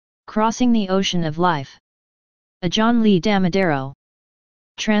Crossing the Ocean of Life. Ajaan Dhammadharo.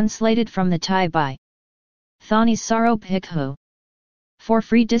 Translated from the Thai by Thanisaro Bhikkhu. For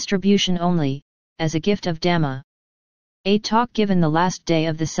free distribution only, as a gift of Dhamma. A talk given the last day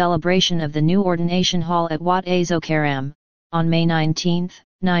of the celebration of the new ordination hall at Wat Azokaram, on May 19,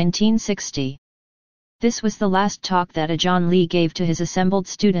 1960. This was the last talk that Ajaan Lee gave to his assembled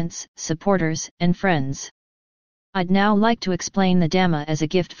students, supporters, and friends. I'd now like to explain the Dhamma as a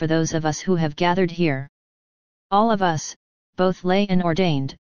gift for those of us who have gathered here. All of us, both lay and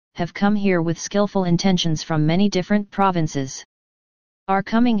ordained, have come here with skillful intentions from many different provinces. Our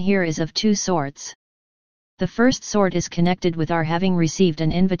coming here is of two sorts. The first sort is connected with our having received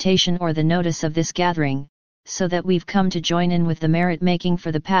an invitation or the notice of this gathering, so that we've come to join in with the merit making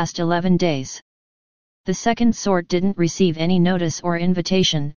for the past 11 days. The second sort didn't receive any notice or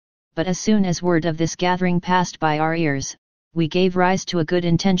invitation, but as soon as word of this gathering passed by our ears, we gave rise to a good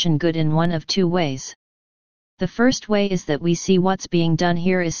intention, good in one of two ways. The first way is that we see what's being done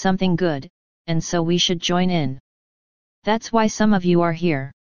here is something good, and so we should join in. That's why some of you are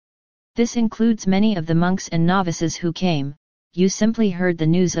here. This includes many of the monks and novices who came. You simply heard the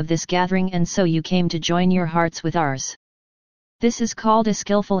news of this gathering and so you came to join your hearts with ours. This is called a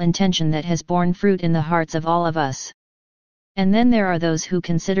skillful intention that has borne fruit in the hearts of all of us. And then there are those who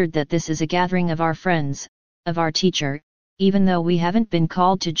considered that this is a gathering of our friends, of our teacher, even though we haven't been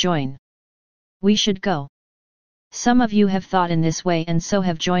called to join. We should go. Some of you have thought in this way and so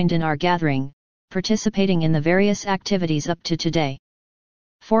have joined in our gathering, participating in the various activities up to today.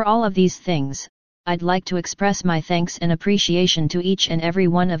 For all of these things, I'd like to express my thanks and appreciation to each and every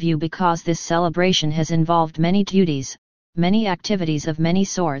one of you because this celebration has involved many duties, many activities of many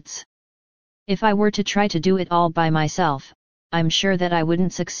sorts. If I were to try to do it all by myself, I'm sure that I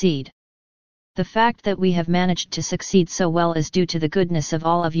wouldn't succeed. The fact that we have managed to succeed so well is due to the goodness of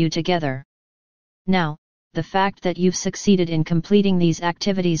all of you together. Now, the fact that you've succeeded in completing these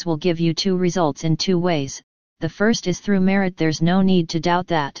activities will give you two results in two ways. The first is through merit, there's no need to doubt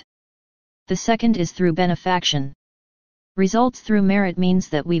that. The second is through benefaction. Results through merit means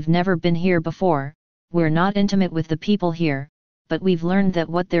that we've never been here before, we're not intimate with the people here, but we've learned that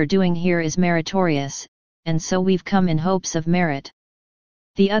what they're doing here is meritorious, and so we've come in hopes of merit.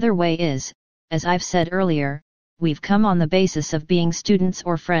 The other way is, as I've said earlier, we've come on the basis of being students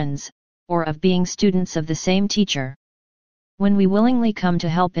or friends, or of being students of the same teacher. When we willingly come to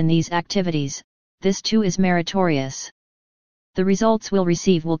help in these activities, this too is meritorious. The results we'll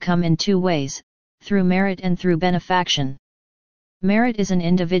receive will come in two ways, through merit and through benefaction. Merit is an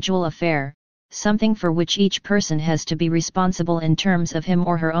individual affair, something for which each person has to be responsible in terms of him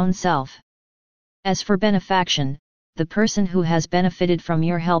or her own self. As for benefaction, the person who has benefited from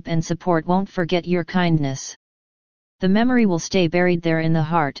your help and support won't forget your kindness. The memory will stay buried there in the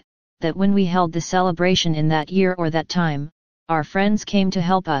heart, that when we held the celebration in that year or that time, our friends came to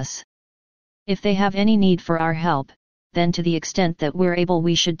help us. If they have any need for our help, then to the extent that we're able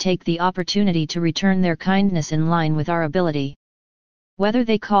we should take the opportunity to return their kindness in line with our ability. Whether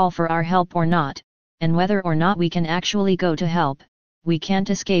they call for our help or not, and whether or not we can actually go to help, we can't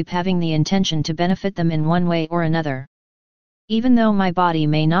escape having the intention to benefit them in one way or another. Even though my body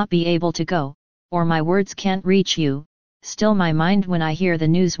may not be able to go, or my words can't reach you, still my mind when I hear the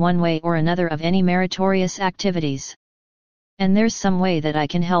news one way or another of any meritorious activities. And there's some way that I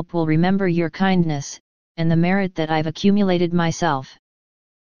can help will remember your kindness, and the merit that I've accumulated myself.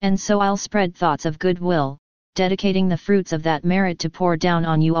 And so I'll spread thoughts of goodwill, dedicating the fruits of that merit to pour down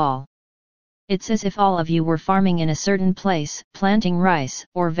on you all. It's as if all of you were farming in a certain place, planting rice,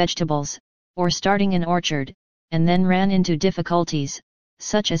 or vegetables, or starting an orchard, and then ran into difficulties,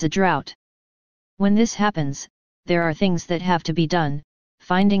 such as a drought. When this happens, there are things that have to be done,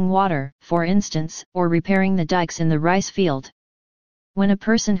 finding water, for instance, or repairing the dikes in the rice field. When a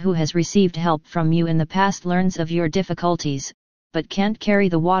person who has received help from you in the past learns of your difficulties, but can't carry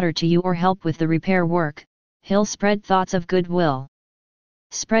the water to you or help with the repair work, he'll spread thoughts of goodwill.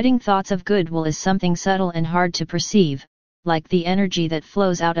 Spreading thoughts of goodwill is something subtle and hard to perceive, like the energy that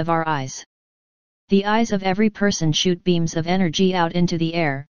flows out of our eyes. The eyes of every person shoot beams of energy out into the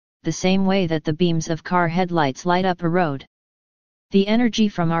air, the same way that the beams of car headlights light up a road. The energy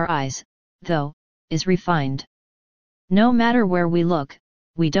from our eyes, though, is refined. No matter where we look,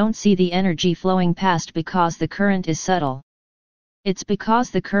 we don't see the energy flowing past because the current is subtle. It's because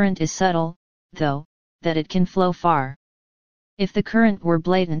the current is subtle, though, that it can flow far. If the current were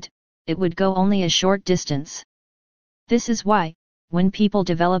blatant, it would go only a short distance. This is why, when people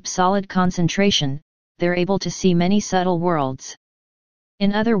develop solid concentration, they're able to see many subtle worlds.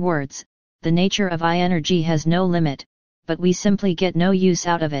 In other words, the nature of eye energy has no limit, but we simply get no use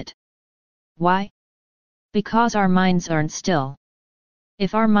out of it. Why? Because our minds aren't still.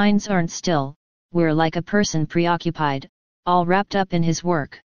 If our minds aren't still, we're like a person preoccupied, all wrapped up in his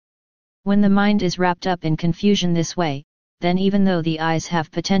work. When the mind is wrapped up in confusion this way, then even though the eyes have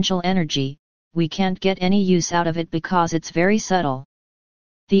potential energy, we can't get any use out of it because it's very subtle.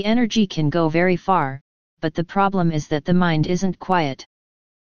 The energy can go very far, but the problem is that the mind isn't quiet.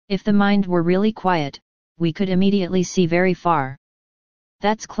 If the mind were really quiet, we could immediately see very far.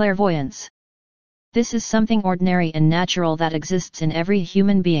 That's clairvoyance. This is something ordinary and natural that exists in every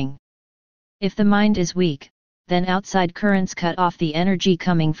human being. If the mind is weak, then outside currents cut off the energy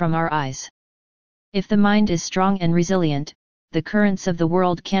coming from our eyes. If the mind is strong and resilient, the currents of the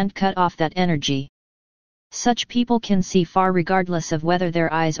world can't cut off that energy. Such people can see far regardless of whether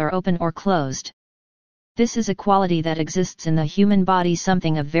their eyes are open or closed. This is a quality that exists in the human body,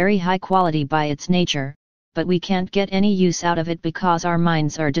 something of very high quality by its nature, but we can't get any use out of it because our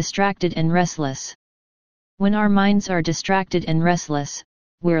minds are distracted and restless. When our minds are distracted and restless,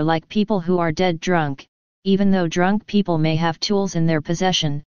 we're like people who are dead drunk. Even though drunk people may have tools in their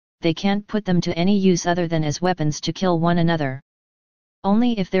possession, they can't put them to any use other than as weapons to kill one another.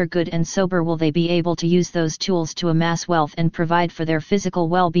 Only if they're good and sober will they be able to use those tools to amass wealth and provide for their physical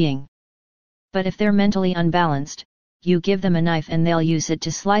well-being. But if they're mentally unbalanced, you give them a knife and they'll use it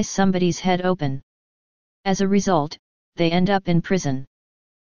to slice somebody's head open. As a result, they end up in prison.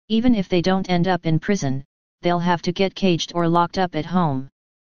 Even if they don't end up in prison, they'll have to get caged or locked up at home.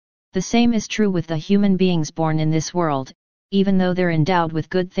 The same is true with the human beings born in this world. Even though they're endowed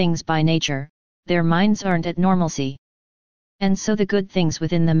with good things by nature, their minds aren't at normalcy. And so the good things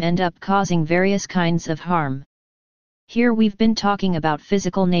within them end up causing various kinds of harm. Here we've been talking about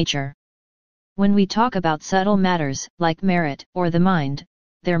physical nature. When we talk about subtle matters, like merit or the mind,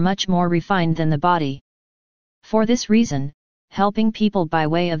 they're much more refined than the body. For this reason, helping people by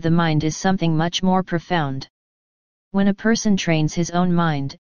way of the mind is something much more profound. When a person trains his own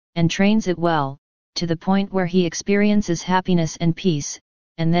mind, and trains it well, to the point where he experiences happiness and peace,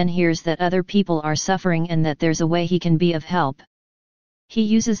 and then hears that other people are suffering and that there's a way he can be of help, he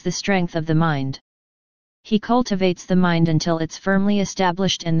uses the strength of the mind. He cultivates the mind until it's firmly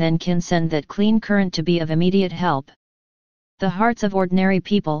established and then can send that clean current to be of immediate help. The hearts of ordinary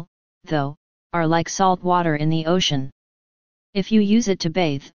people, though, are like salt water in the ocean. If you use it to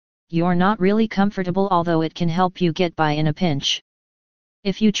bathe, you're not really comfortable, although it can help you get by in a pinch.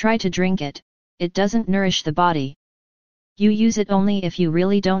 If you try to drink it, it doesn't nourish the body. You use it only if you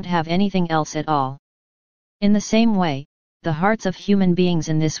really don't have anything else at all. In the same way, the hearts of human beings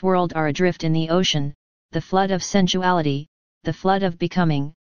in this world are adrift in the ocean, the flood of sensuality, the flood of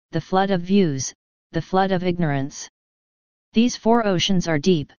becoming, the flood of views, the flood of ignorance. These four oceans are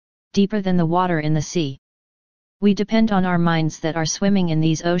deep, deeper than the water in the sea. We depend on our minds that are swimming in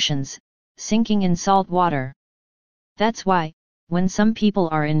these oceans, sinking in salt water. That's why, when some people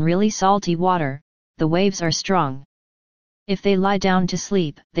are in really salty water, the waves are strong. If they lie down to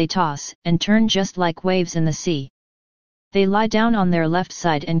sleep, they toss and turn just like waves in the sea. They lie down on their left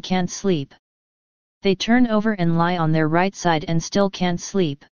side and can't sleep. They turn over and lie on their right side and still can't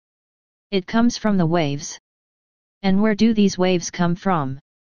sleep. It comes from the waves. And where do these waves come from?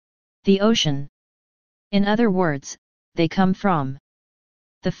 The ocean. In other words, they come from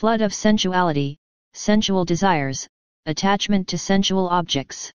the flood of sensuality, sensual desires, attachment to sensual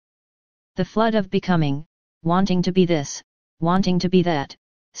objects. The flood of becoming, wanting to be this, wanting to be that,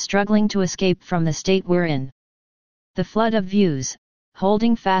 struggling to escape from the state we're in. The flood of views,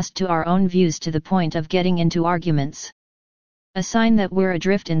 holding fast to our own views to the point of getting into arguments. A sign that we're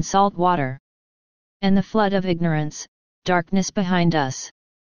adrift in salt water. And the flood of ignorance, darkness behind us.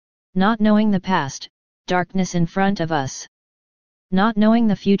 Not knowing the past, darkness in front of us. Not knowing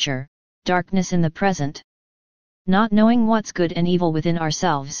the future, darkness in the present. Not knowing what's good and evil within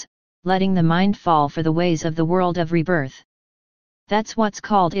ourselves, letting the mind fall for the ways of the world of rebirth. That's what's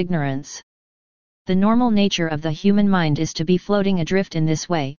called ignorance. The normal nature of the human mind is to be floating adrift in this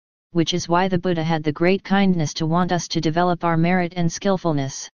way, which is why the Buddha had the great kindness to want us to develop our merit and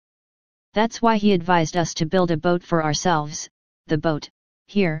skillfulness. That's why he advised us to build a boat for ourselves. The boat,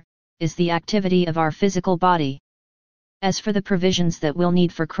 here, is the activity of our physical body. As for the provisions that we'll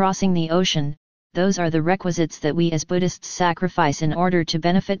need for crossing the ocean, those are the requisites that we as Buddhists sacrifice in order to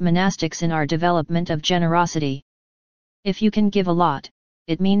benefit monastics in our development of generosity. If you can give a lot,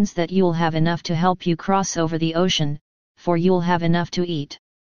 it means that you'll have enough to help you cross over the ocean, for you'll have enough to eat.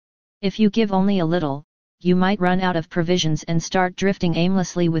 If you give only a little, you might run out of provisions and start drifting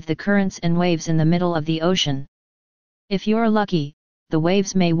aimlessly with the currents and waves in the middle of the ocean. If you're lucky, the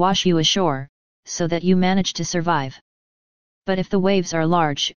waves may wash you ashore, so that you manage to survive. But if the waves are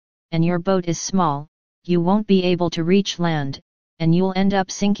large, and your boat is small, you won't be able to reach land, and you'll end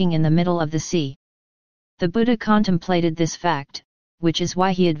up sinking in the middle of the sea. The Buddha contemplated this fact, which is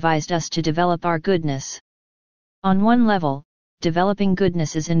why he advised us to develop our goodness. On one level, developing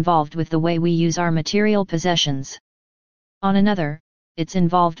goodness is involved with the way we use our material possessions. On another, it's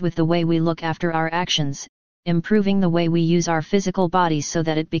involved with the way we look after our actions, improving the way we use our physical bodies so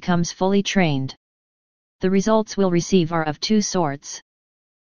that it becomes fully trained. The results we'll receive are of two sorts.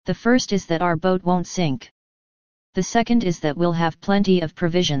 The first is that our boat won't sink. The second is that we'll have plenty of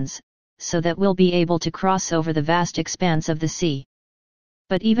provisions, so that we'll be able to cross over the vast expanse of the sea.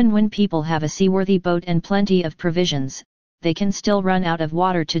 But even when people have a seaworthy boat and plenty of provisions, they can still run out of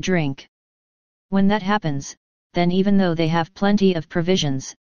water to drink. When that happens, then even though they have plenty of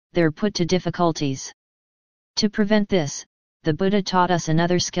provisions, they're put to difficulties. To prevent this, the Buddha taught us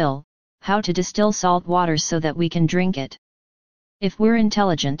another skill, how to distill salt water so that we can drink it. If we're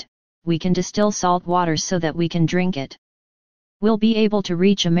intelligent, we can distill salt water so that we can drink it. We'll be able to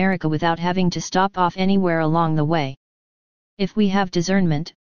reach America without having to stop off anywhere along the way. If we have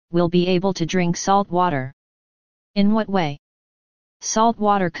discernment, we'll be able to drink salt water. In what way? Salt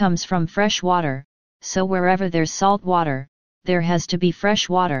water comes from fresh water, so wherever there's salt water, there has to be fresh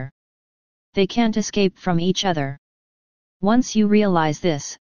water. They can't escape from each other. Once you realize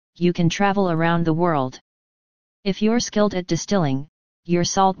this, you can travel around the world. If you're skilled at distilling, your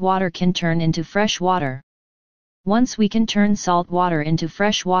salt water can turn into fresh water. Once we can turn salt water into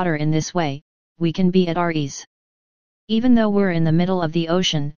fresh water in this way, we can be at our ease. Even though we're in the middle of the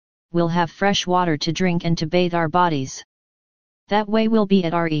ocean, we'll have fresh water to drink and to bathe our bodies. That way we'll be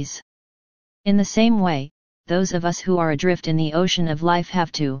at our ease. In the same way, those of us who are adrift in the ocean of life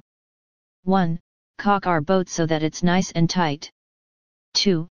have to 1. Caulk our boat so that it's nice and tight.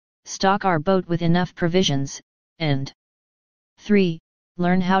 2. Stock our boat with enough provisions, and 3.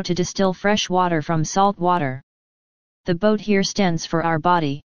 Learn how to distill fresh water from salt water. The boat here stands for our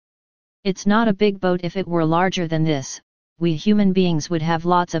body. It's not a big boat. If it were larger than this, we human beings would have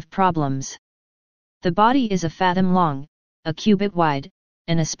lots of problems. The body is a fathom long, a cubit wide,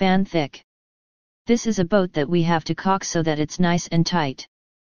 and a span thick. This is a boat that we have to caulk so that it's nice and tight.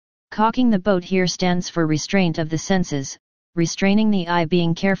 Caulking the boat here stands for restraint of the senses, restraining the eye,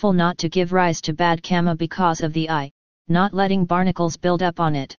 being careful not to give rise to bad karma because of the eye, not letting barnacles build up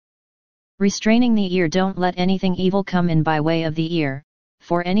on it. Restraining the ear, don't let anything evil come in by way of the ear,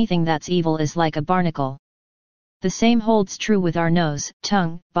 for anything that's evil is like a barnacle. The same holds true with our nose,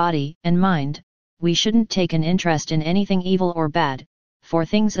 tongue, body, and mind. We shouldn't take an interest in anything evil or bad, for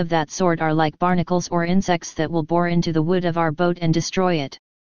things of that sort are like barnacles or insects that will bore into the wood of our boat and destroy it.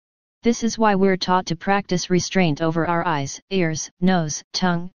 This is why we're taught to practice restraint over our eyes, ears, nose,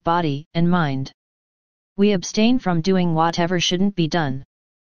 tongue, body, and mind. We abstain from doing whatever shouldn't be done.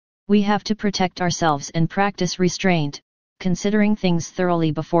 We have to protect ourselves and practice restraint, considering things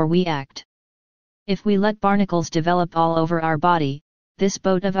thoroughly before we act. If we let barnacles develop all over our body, this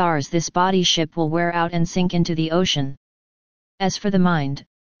boat of ours, this body ship, will wear out and sink into the ocean. As for the mind,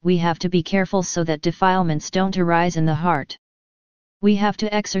 we have to be careful so that defilements don't arise in the heart. We have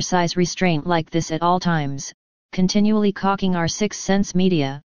to exercise restraint like this at all times, continually caulking our six sense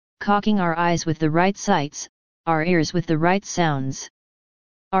media, caulking our eyes with the right sights, our ears with the right sounds,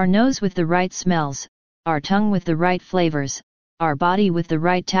 our nose with the right smells, our tongue with the right flavors, our body with the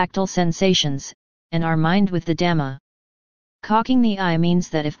right tactile sensations, and our mind with the Dhamma. Caulking the eye means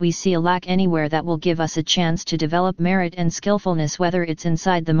that if we see a lack anywhere that will give us a chance to develop merit and skillfulness, whether it's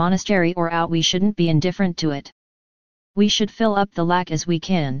inside the monastery or out, we shouldn't be indifferent to it. We should fill up the lack as we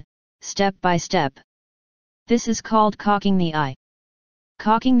can, step by step. This is called caulking the eye.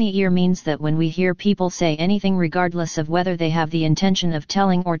 Caulking the ear means that when we hear people say anything, regardless of whether they have the intention of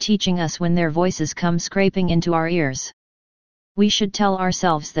telling or teaching us, when their voices come scraping into our ears, we should tell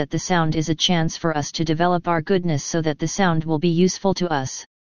ourselves that the sound is a chance for us to develop our goodness so that the sound will be useful to us.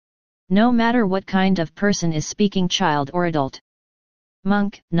 No matter what kind of person is speaking, child or adult,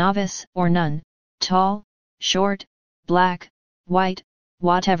 monk, novice, or nun, tall, short, black, white,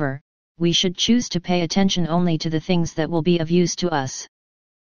 whatever, we should choose to pay attention only to the things that will be of use to us.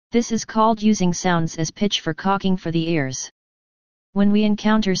 This is called using sounds as pitch for caulking for the ears. When we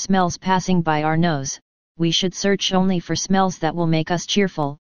encounter smells passing by our nose, we should search only for smells that will make us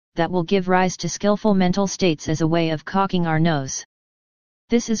cheerful, that will give rise to skillful mental states as a way of caulking our nose.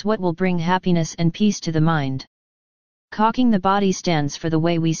 This is what will bring happiness and peace to the mind. Caulking the body stands for the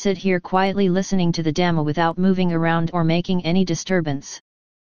way we sit here quietly listening to the Dhamma without moving around or making any disturbance.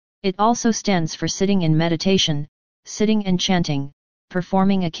 It also stands for sitting in meditation, sitting and chanting,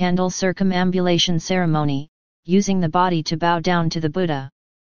 performing a candle circumambulation ceremony, using the body to bow down to the Buddha.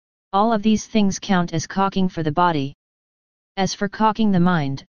 All of these things count as caulking for the body. As for caulking the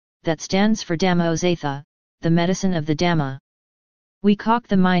mind, that stands for Dhamma, the medicine of the Dhamma. We caulk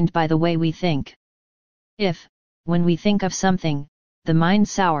the mind by the way we think. If, when we think of something, the mind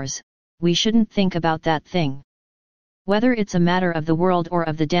sours, we shouldn't think about that thing. Whether it's a matter of the world or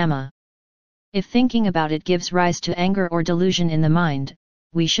of the Dhamma. If thinking about it gives rise to anger or delusion in the mind,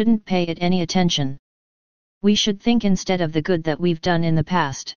 we shouldn't pay it any attention. We should think instead of the good that we've done in the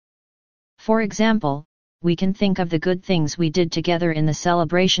past. For example, we can think of the good things we did together in the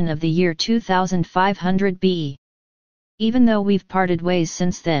celebration of the year 2500 BE. Even though we've parted ways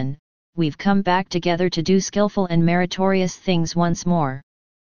since then, we've come back together to do skillful and meritorious things once more.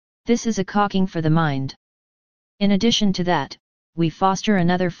 This is a caulking for the mind. In addition to that, we foster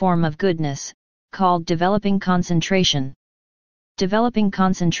another form of goodness, called developing concentration. Developing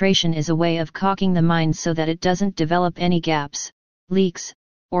concentration is a way of caulking the mind so that it doesn't develop any gaps, leaks,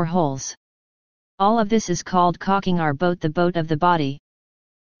 or holes. All of this is called caulking our boat, the boat of the body.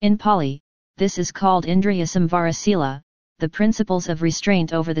 In Pali, this is called Indriya Samvara Sila, the principles of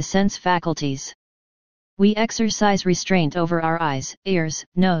restraint over the sense faculties. We exercise restraint over our eyes, ears,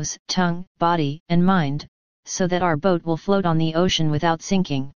 nose, tongue, body, and mind, so that our boat will float on the ocean without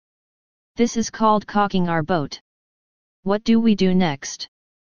sinking. This is called caulking our boat. What do we do next?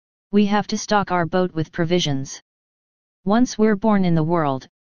 We have to stock our boat with provisions. Once we're born in the world,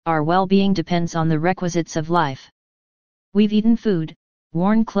 our well-being depends on the requisites of life. We've eaten food,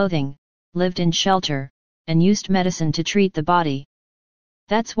 worn clothing, lived in shelter, and used medicine to treat the body.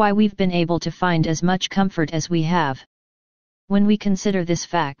 That's why we've been able to find as much comfort as we have. When we consider this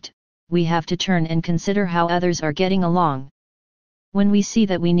fact, we have to turn and consider how others are getting along. When we see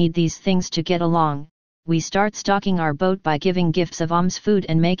that we need these things to get along, we start stocking our boat by giving gifts of alms food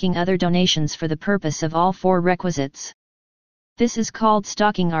and making other donations for the purpose of all four requisites. This is called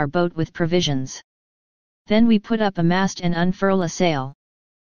stocking our boat with provisions. Then we put up a mast and unfurl a sail.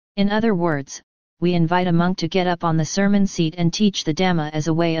 In other words, we invite a monk to get up on the sermon seat and teach the Dhamma as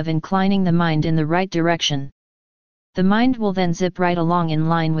a way of inclining the mind in the right direction. The mind will then zip right along in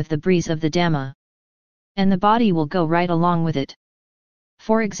line with the breeze of the Dhamma. And the body will go right along with it.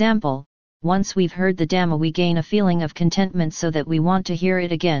 For example, once we've heard the Dhamma, we gain a feeling of contentment so that we want to hear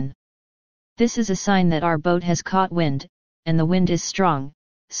it again. This is a sign that our boat has caught wind, and the wind is strong,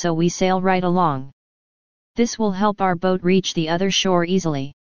 so we sail right along. This will help our boat reach the other shore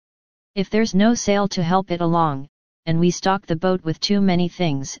easily. If there's no sail to help it along, and we stock the boat with too many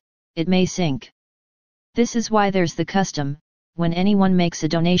things, it may sink. This is why there's the custom, when anyone makes a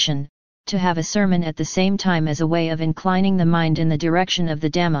donation, to have a sermon at the same time as a way of inclining the mind in the direction of the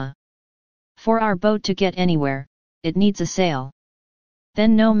Dhamma. For our boat to get anywhere, it needs a sail.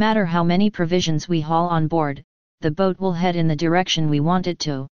 Then no matter how many provisions we haul on board, the boat will head in the direction we want it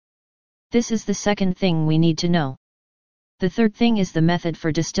to. This is the second thing we need to know. The third thing is the method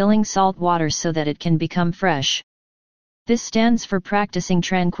for distilling salt water so that it can become fresh. This stands for practicing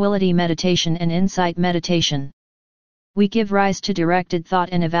tranquility meditation and insight meditation. We give rise to directed thought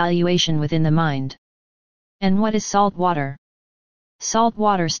and evaluation within the mind. And what is salt water? Salt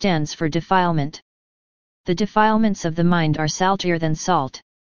water stands for defilement. The defilements of the mind are saltier than salt.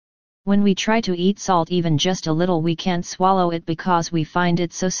 When we try to eat salt even just a little, we can't swallow it because we find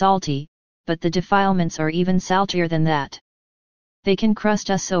it so salty, but the defilements are even saltier than that. They can crust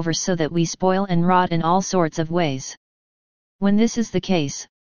us over so that we spoil and rot in all sorts of ways. When this is the case,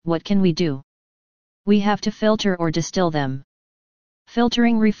 what can we do? We have to filter or distill them.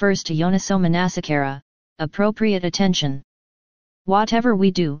 Filtering refers to yoniso manasikara, appropriate attention. Whatever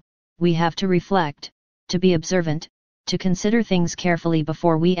we do, we have to reflect, to be observant, to consider things carefully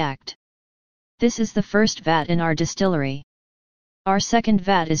before we act. This is the first vat in our distillery. Our second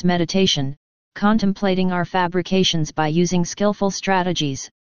vat is meditation, contemplating our fabrications by using skillful strategies,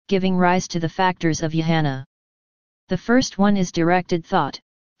 giving rise to the factors of jhana. The first one is directed thought,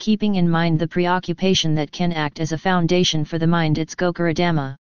 keeping in mind the preoccupation that can act as a foundation for the mind, its Gokara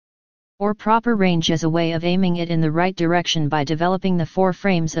Dhamma. Or proper range as a way of aiming it in the right direction by developing the four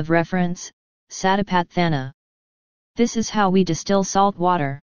frames of reference, satipatthana. This is how we distill salt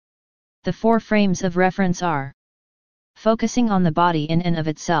water. The four frames of reference are: focusing on the body in and of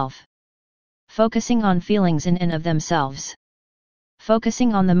itself, focusing on feelings in and of themselves,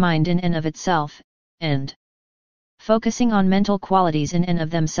 focusing on the mind in and of itself, and focusing on mental qualities in and of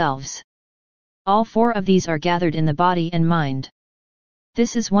themselves. All four of these are gathered in the body and mind.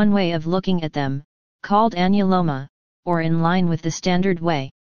 This is one way of looking at them, called anuloma, or in line with the standard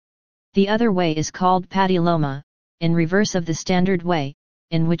way. The other way is called patiloma, in reverse of the standard way,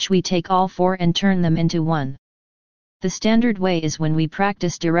 in which we take all four and turn them into one. The standard way is when we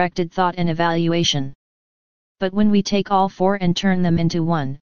practice directed thought and evaluation. But when we take all four and turn them into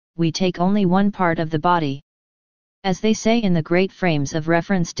one, we take only one part of the body. As they say in the great frames of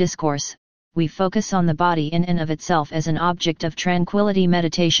reference discourse, we focus on the body in and of itself as an object of tranquility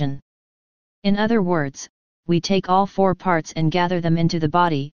meditation. In other words, we take all four parts and gather them into the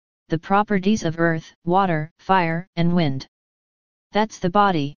body, the properties of earth, water, fire, and wind. That's the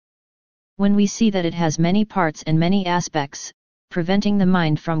body. When we see that it has many parts and many aspects, preventing the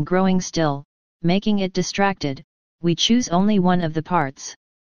mind from growing still, making it distracted, we choose only one of the parts.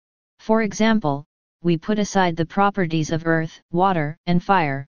 For example, we put aside the properties of earth, water, and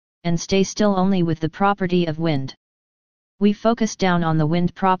fire, and stay still only with the property of wind. We focus down on the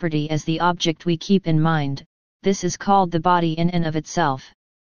wind property as the object we keep in mind. This is called the body in and of itself.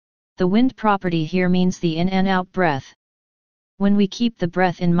 The wind property here means the in and out breath. When we keep the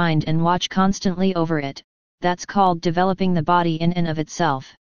breath in mind and watch constantly over it, that's called developing the body in and of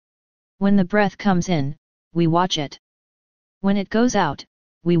itself. When the breath comes in, we watch it. When it goes out,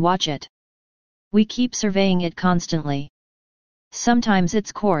 we watch it. We keep surveying it constantly. Sometimes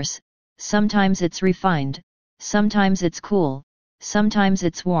it's coarse, sometimes it's refined, sometimes it's cool, sometimes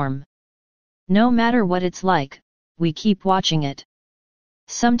it's warm. No matter what it's like, we keep watching it.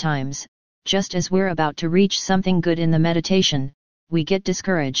 Sometimes, just as we're about to reach something good in the meditation, we get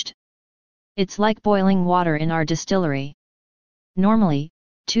discouraged. It's like boiling water in our distillery. Normally,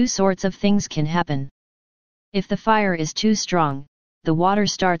 two sorts of things can happen. If the fire is too strong, the water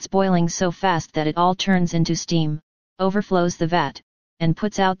starts boiling so fast that it all turns into steam, overflows the vat, and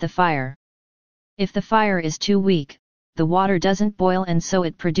puts out the fire. If the fire is too weak, the water doesn't boil and so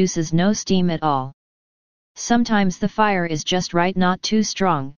it produces no steam at all. Sometimes the fire is just right, not too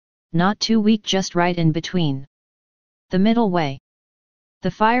strong, not too weak, just right in between. The middle way.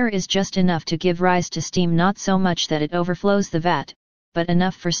 The fire is just enough to give rise to steam, not so much that it overflows the vat, but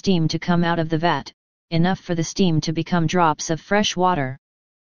enough for steam to come out of the vat, enough for the steam to become drops of fresh water.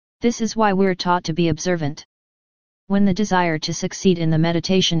 This is why we're taught to be observant. When the desire to succeed in the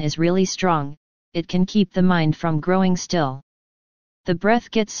meditation is really strong, it can keep the mind from growing still. The breath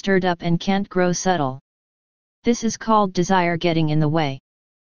gets stirred up and can't grow subtle. This is called desire getting in the way.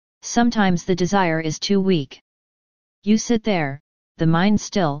 Sometimes the desire is too weak. You sit there, the mind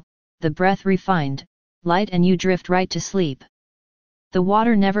still, the breath refined, light, and you drift right to sleep. The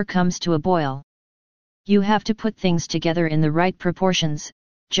water never comes to a boil. You have to put things together in the right proportions,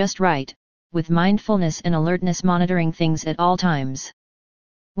 just right, with mindfulness and alertness, monitoring things at all times.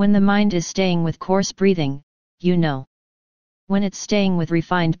 When the mind is staying with coarse breathing, you know. When it's staying with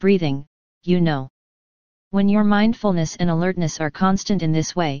refined breathing, you know. When your mindfulness and alertness are constant in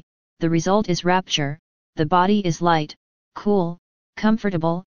this way, the result is rapture. The body is light, cool,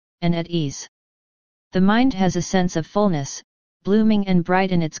 comfortable, and at ease. The mind has a sense of fullness, blooming and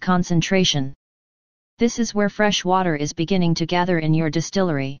bright in its concentration. This is where fresh water is beginning to gather in your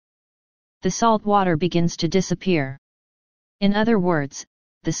distillery. The salt water begins to disappear. In other words,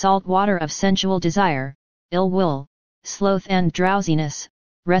 the salt water of sensual desire, ill will, sloth and drowsiness,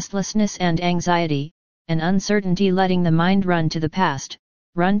 restlessness and anxiety, and uncertainty, letting the mind run to the past,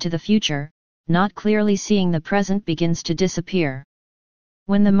 run to the future, not clearly seeing the present, begins to disappear.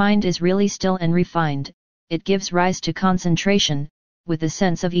 When the mind is really still and refined, it gives rise to concentration, with a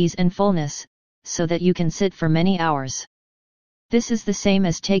sense of ease and fullness, so that you can sit for many hours. This is the same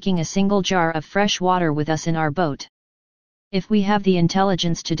as taking a single jar of fresh water with us in our boat. If we have the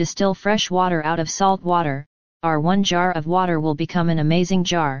intelligence to distill fresh water out of salt water, our one jar of water will become an amazing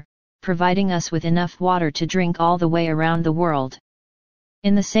jar, providing us with enough water to drink all the way around the world.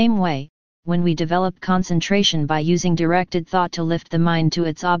 In the same way, when we develop concentration by using directed thought to lift the mind to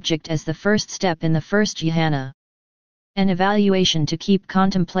its object as the first step in the first jhana, an evaluation to keep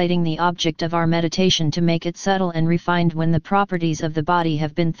contemplating the object of our meditation to make it subtle and refined when the properties of the body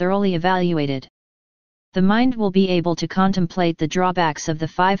have been thoroughly evaluated, the mind will be able to contemplate the drawbacks of the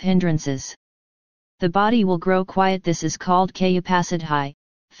 5 hindrances. The body will grow quiet. This is called kaya-pasadhi,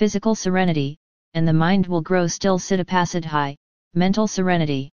 physical serenity, and the mind will grow still, citta-pasadhi, mental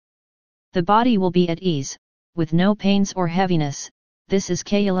serenity. The body will be at ease, with no pains or heaviness. This is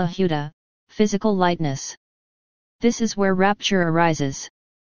kaya-lahuta, physical lightness. This is where rapture arises.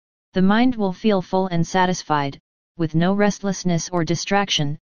 The mind will feel full and satisfied, with no restlessness or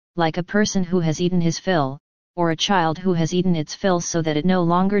distraction, like a person who has eaten his fill, or a child who has eaten its fill so that it no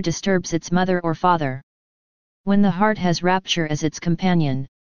longer disturbs its mother or father. When the heart has rapture as its companion,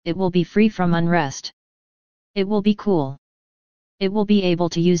 it will be free from unrest. It will be cool. It will be able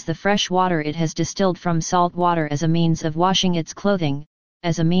to use the fresh water it has distilled from salt water as a means of washing its clothing,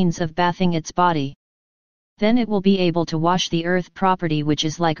 as a means of bathing its body. Then it will be able to wash the earth property, which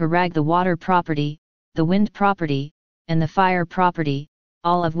is like a rag, the water property, the wind property, and the fire property,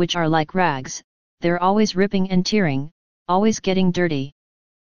 all of which are like rags. They're always ripping and tearing, always getting dirty.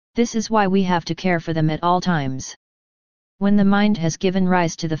 This is why we have to care for them at all times. When the mind has given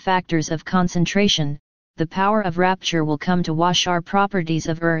rise to the factors of concentration, the power of rapture will come to wash our properties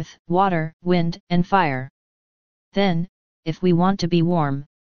of earth, water, wind, and fire. Then, if we want to be warm,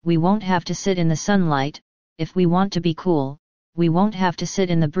 we won't have to sit in the sunlight. If we want to be cool, we won't have to sit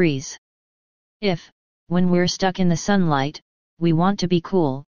in the breeze. If, when we're stuck in the sunlight, we want to be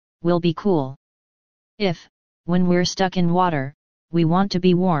cool, we'll be cool. If, when we're stuck in water, we want to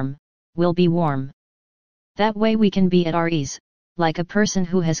be warm, we'll be warm. That way we can be at our ease, like a person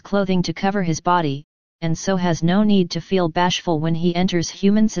who has clothing to cover his body, and so has no need to feel bashful when he enters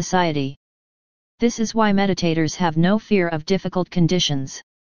human society. This is why meditators have no fear of difficult conditions.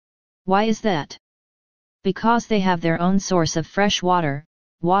 Why is that? Because they have their own source of fresh water,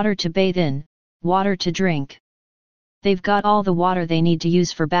 water to bathe in, water to drink. They've got all the water they need to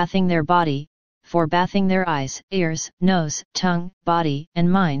use for bathing their body, for bathing their eyes, ears, nose, tongue, body,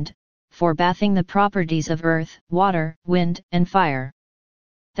 and mind, for bathing the properties of earth, water, wind, and fire.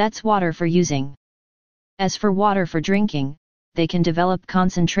 That's water for using. As for water for drinking, they can develop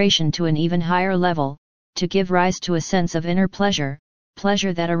concentration to an even higher level, to give rise to a sense of inner pleasure,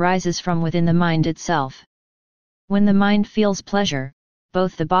 pleasure that arises from within the mind itself. When the mind feels pleasure,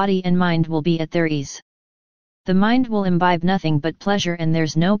 both the body and mind will be at their ease. The mind will imbibe nothing but pleasure, and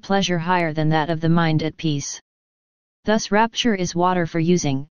there's no pleasure higher than that of the mind at peace. Thus rapture is water for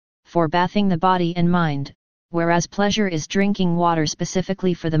using, for bathing the body and mind, whereas pleasure is drinking water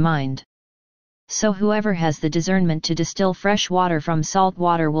specifically for the mind. So whoever has the discernment to distill fresh water from salt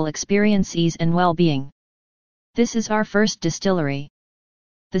water will experience ease and well-being. This is our first distillery.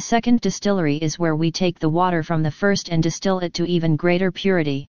 The second distillery is where we take the water from the first and distill it to even greater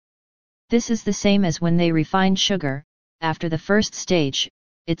purity. This is the same as when they refine sugar. After the first stage,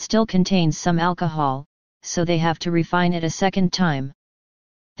 it still contains some alcohol, so they have to refine it a second time.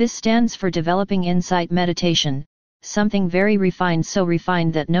 This stands for developing insight meditation, something very refined, so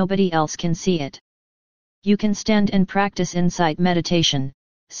refined that nobody else can see it. You can stand and practice insight meditation,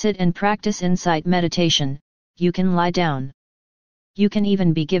 sit and practice insight meditation, you can lie down. You can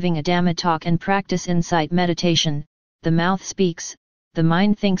even be giving a Dhamma talk and practice insight meditation. The mouth speaks, the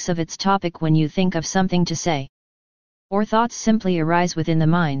mind thinks of its topic when you think of something to say. Or thoughts simply arise within the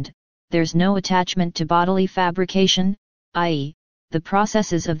mind, there's no attachment to bodily fabrication, i.e., the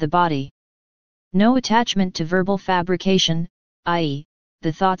processes of the body. No attachment to verbal fabrication, i.e.,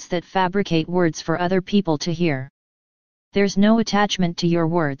 the thoughts that fabricate words for other people to hear. There's no attachment to your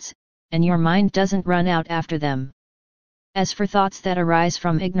words, and your mind doesn't run out after them. As for thoughts that arise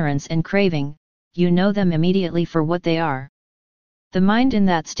from ignorance and craving, you know them immediately for what they are. The mind in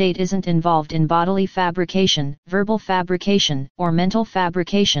that state isn't involved in bodily fabrication, verbal fabrication, or mental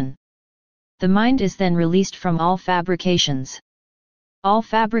fabrication. The mind is then released from all fabrications. All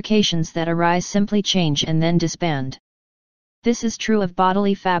fabrications that arise simply change and then disband. This is true of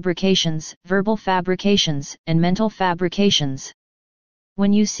bodily fabrications, verbal fabrications, and mental fabrications.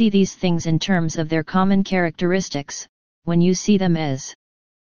 When you see these things in terms of their common characteristics, when you see them as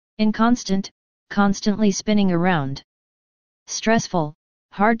inconstant, constantly spinning around, stressful,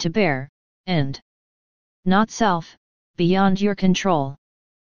 hard to bear, and not self, beyond your control,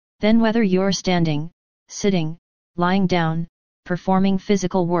 then whether you're standing, sitting, lying down, performing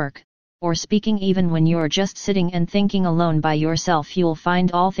physical work, or speaking, even when you're just sitting and thinking alone by yourself, you'll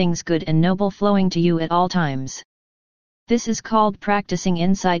find all things good and noble flowing to you at all times. This is called practicing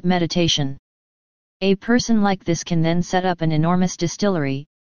insight meditation. A person like this can then set up an enormous distillery,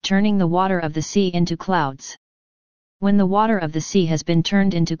 turning the water of the sea into clouds. When the water of the sea has been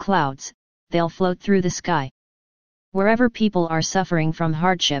turned into clouds, they'll float through the sky. Wherever people are suffering from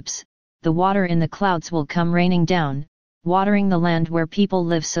hardships, the water in the clouds will come raining down, watering the land where people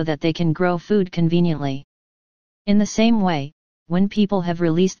live so that they can grow food conveniently. In the same way, when people have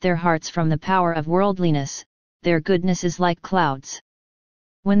released their hearts from the power of worldliness, their goodness is like clouds.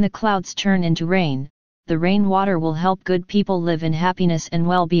 When the clouds turn into rain, the rain water will help good people live in happiness and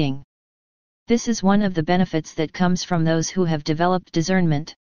well-being. This is one of the benefits that comes from those who have developed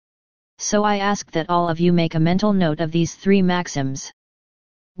discernment. So I ask that all of you make a mental note of these three maxims.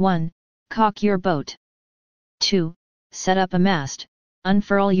 1. Caulk your boat. 2. Set up a mast,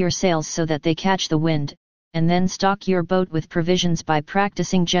 unfurl your sails so that they catch the wind, and then stock your boat with provisions by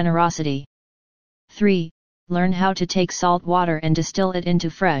practicing generosity. 3. Learn how to take salt water and distill it into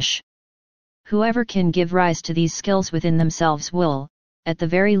fresh. Whoever can give rise to these skills within themselves will, at the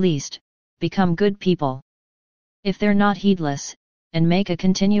very least, become good people. If they're not heedless, and make a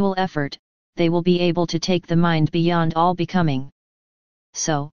continual effort, they will be able to take the mind beyond all becoming.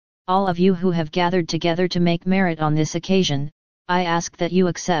 So, all of you who have gathered together to make merit on this occasion, I ask that you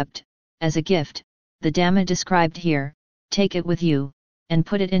accept, as a gift, the Dhamma described here, take it with you, and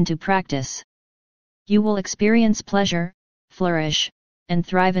put it into practice. You will experience pleasure, flourish, and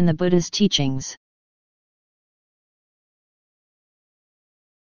thrive in the Buddha's teachings.